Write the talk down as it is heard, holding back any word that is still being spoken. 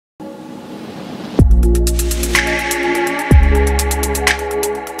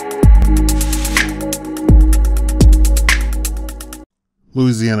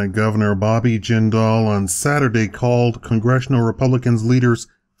Louisiana Governor Bobby Jindal on Saturday called congressional Republicans leaders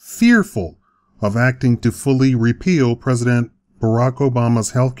fearful of acting to fully repeal President Barack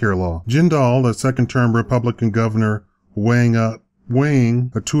Obama's healthcare law. Jindal, a second-term Republican governor weighing a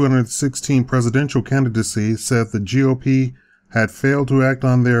 216 presidential candidacy, said the GOP had failed to act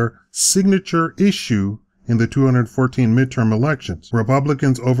on their signature issue in the 2014 midterm elections.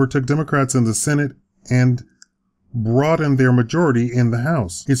 Republicans overtook Democrats in the Senate and broadened their majority in the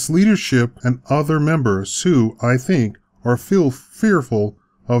House. Its leadership and other members who, I think, are fearful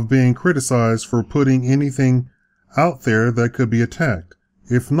of being criticized for putting anything out there that could be attacked.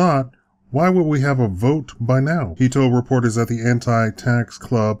 If not, why would we have a vote by now? He told reporters at the Anti-Tax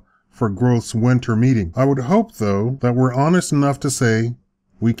Club for Growth's winter meeting. I would hope, though, that we're honest enough to say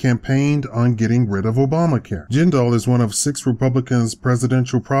we campaigned on getting rid of Obamacare. Jindal is one of 6 Republicans'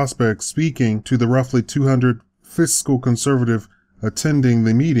 presidential prospects speaking to the roughly 200 fiscal conservative attending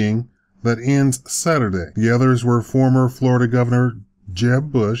the meeting that ends Saturday. The others were former Florida Governor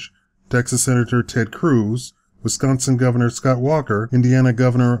Jeb Bush, Texas Senator Ted Cruz, Wisconsin Governor Scott Walker, Indiana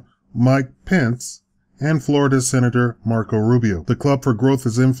Governor Mike Pence, and Florida Senator Marco Rubio. The Club for Growth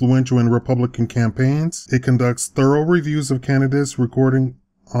is influential in Republican campaigns. It conducts thorough reviews of candidates reporting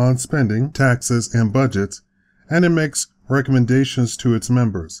on spending, taxes, and budgets, and it makes recommendations to its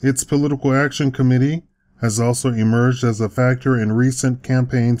members. Its Political Action Committee has also emerged as a factor in recent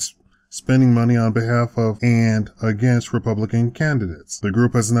campaigns spending money on behalf of and against Republican candidates. The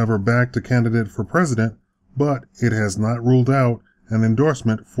group has never backed a candidate for president, but it has not ruled out an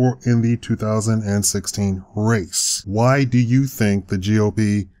endorsement for in the 2016 race. Why do you think the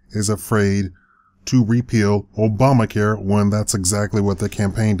GOP is afraid to repeal Obamacare when that's exactly what they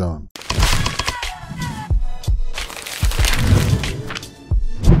campaigned on?